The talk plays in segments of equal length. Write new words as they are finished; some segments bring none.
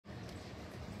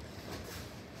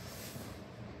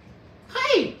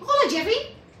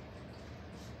Jeffy.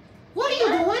 What are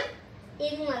you doing?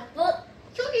 Eating my foot.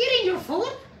 You're eating your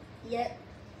food? Yep.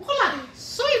 Hola,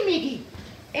 soy Miggy.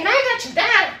 And I got your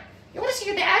dad. You want to see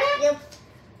your dad? Yep.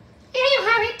 Here you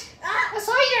have it. That's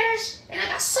all yours. And I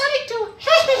got Sonic too.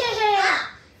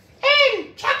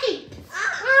 And Chucky.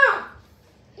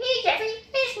 Hey, Jeffy.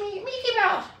 It's me, Mickey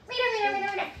Mouse.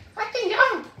 Mira. I can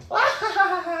jump. I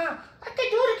can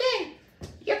do it again.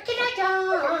 You can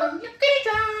jump. You can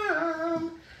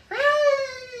jump.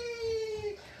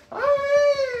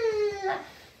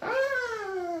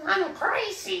 I'm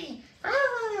crazy.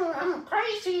 I'm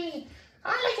crazy. I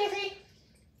like Jeffy.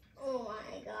 Oh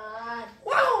my God.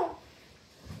 Wow.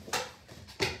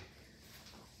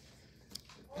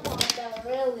 Oh, that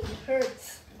really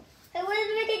hurts. Hey, where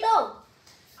did Mickey go?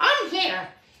 I'm here,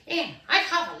 and I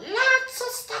have lots of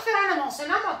stuffed animals,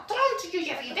 and I'm gonna throw them to you,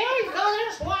 Jeffy. There you go,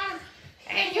 there's one,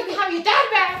 and you can have your dad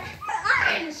back,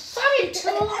 and Sonny too,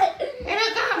 and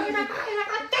I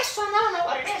got this one. I don't know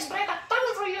what it is, but I got that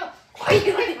one for you. Are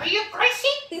you crazy?